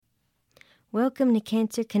Welcome to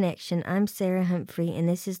Cancer Connection. I'm Sarah Humphrey, and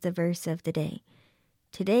this is the verse of the day.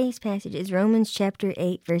 Today's passage is Romans chapter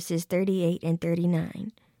 8, verses 38 and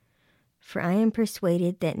 39. For I am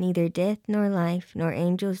persuaded that neither death nor life, nor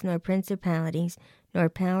angels nor principalities, nor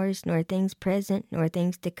powers, nor things present, nor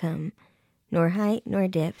things to come, nor height, nor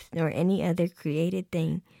depth, nor any other created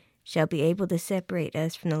thing shall be able to separate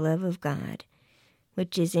us from the love of God,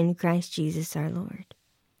 which is in Christ Jesus our Lord.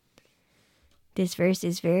 This verse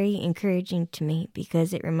is very encouraging to me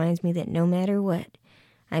because it reminds me that no matter what,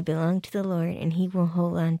 I belong to the Lord and He will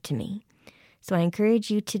hold on to me. So I encourage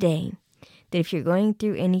you today that if you're going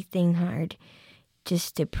through anything hard,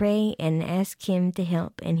 just to pray and ask Him to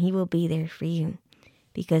help, and He will be there for you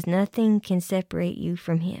because nothing can separate you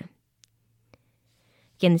from Him.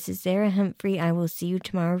 Again, this is Sarah Humphrey. I will see you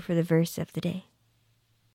tomorrow for the verse of the day.